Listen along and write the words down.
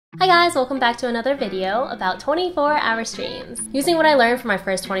Hi guys, welcome back to another video about 24-hour streams. Using what I learned from my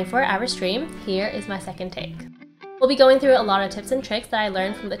first 24-hour stream, here is my second take. We'll be going through a lot of tips and tricks that I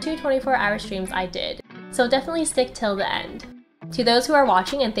learned from the two 24-hour streams I did, so definitely stick till the end. To those who are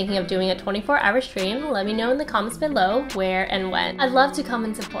watching and thinking of doing a 24-hour stream, let me know in the comments below where and when. I'd love to come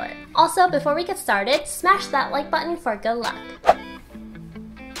and support. Also, before we get started, smash that like button for good luck.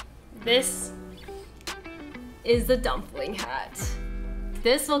 This is the dumpling hat.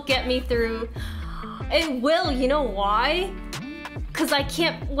 This will get me through. It will, you know why? Because I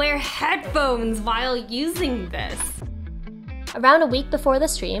can't wear headphones while using this. Around a week before the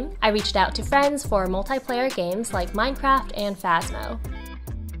stream, I reached out to friends for multiplayer games like Minecraft and Phasmo.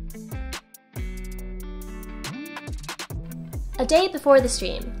 A day before the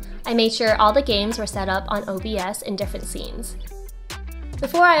stream, I made sure all the games were set up on OBS in different scenes.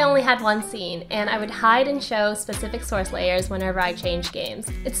 Before I only had one scene, and I would hide and show specific source layers whenever I changed games.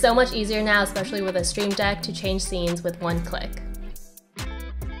 It's so much easier now, especially with a stream deck, to change scenes with one click.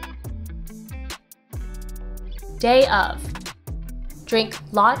 Day of. Drink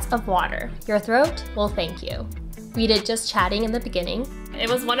lots of water. Your throat will thank you. We did just chatting in the beginning. It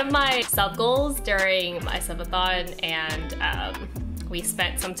was one of my sub goals during my subathon, and we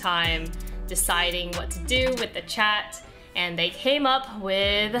spent some time deciding what to do with the chat. And they came up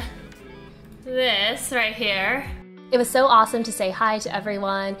with this right here. It was so awesome to say hi to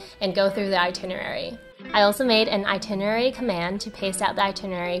everyone and go through the itinerary. I also made an itinerary command to paste out the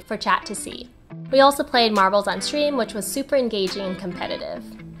itinerary for chat to see. We also played marbles on stream, which was super engaging and competitive.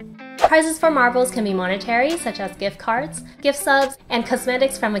 Prizes for marbles can be monetary, such as gift cards, gift subs, and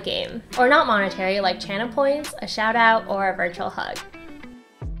cosmetics from a game, or not monetary like channel points, a shout out, or a virtual hug.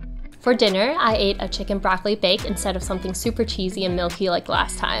 For dinner, I ate a chicken broccoli bake instead of something super cheesy and milky like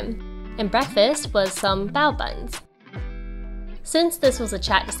last time. And breakfast was some bao buns. Since this was a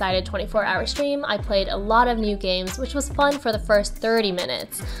chat-decided 24-hour stream, I played a lot of new games, which was fun for the first 30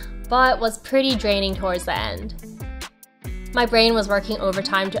 minutes, but was pretty draining towards the end. My brain was working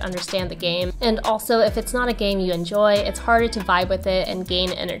overtime to understand the game, and also if it's not a game you enjoy, it's harder to vibe with it and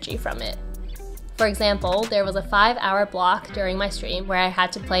gain energy from it. For example, there was a 5-hour block during my stream where I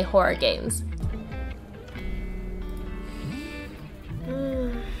had to play horror games.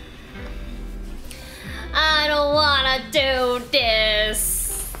 I don't wanna do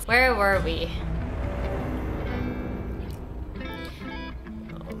this! Where were we?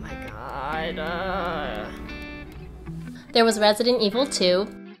 Oh my god. There was Resident Evil 2.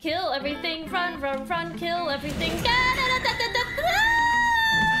 Kill everything, run, run, run, kill everything.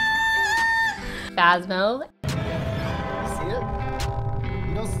 Phasmo. See it?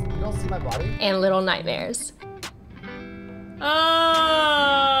 You don't see my body? And Little Nightmares.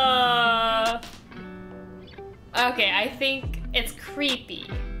 Okay, I think it's creepy.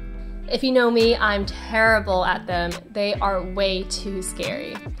 If you know me, I'm terrible at them. They are way too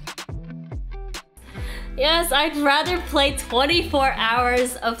scary. Yes, I'd rather play 24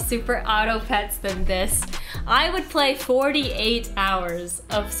 hours of Super Auto Pets than this. I would play 48 hours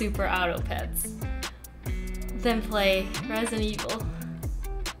of Super Auto Pets than play Resident Evil.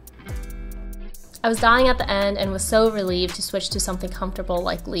 I was dying at the end and was so relieved to switch to something comfortable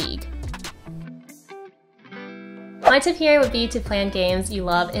like League. My tip here would be to plan games you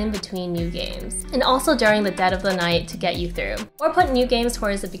love in between new games, and also during the dead of the night to get you through, or put new games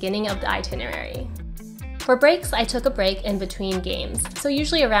towards the beginning of the itinerary. For breaks, I took a break in between games, so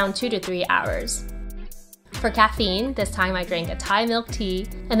usually around 2 to 3 hours. For caffeine, this time I drank a Thai milk tea,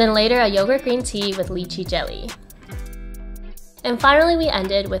 and then later a yogurt green tea with lychee jelly. And finally we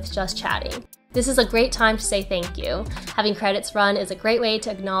ended with just chatting. This is a great time to say thank you. Having credits run is a great way to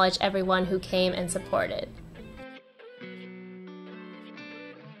acknowledge everyone who came and supported.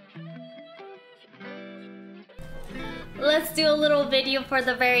 Let's do a little video for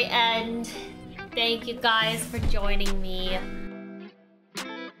the very end. Thank you guys for joining me.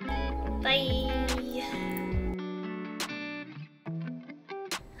 Bye!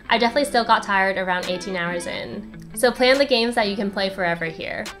 I definitely still got tired around 18 hours in, so plan the games that you can play forever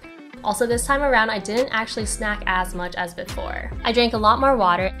here. Also this time around I didn't actually snack as much as before. I drank a lot more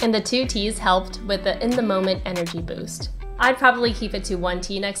water and the 2 teas helped with the in-the-moment energy boost. I'd probably keep it to 1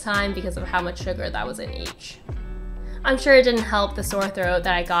 tea next time because of how much sugar that was in each. I'm sure it didn't help the sore throat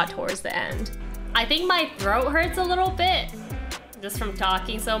that I got towards the end. I think my throat hurts a little bit just from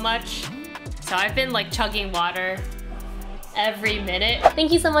talking so much, so I've been like chugging water every minute.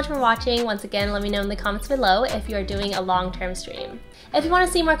 Thank you so much for watching. Once again, let me know in the comments below if you are doing a long-term stream. If you want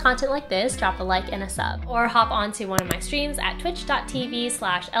to see more content like this, drop a like and a sub, or hop onto one of my streams at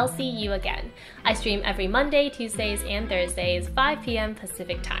twitch.tv/elsieyouagain. I stream every Monday, Tuesdays, and Thursdays, 5 p.m.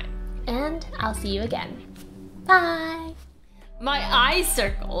 Pacific time. And I'll see you again. Bye! My eye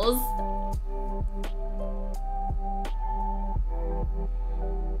circles.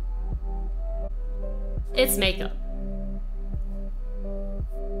 It's makeup.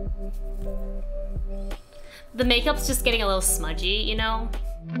 The makeup's just getting a little smudgy, you know?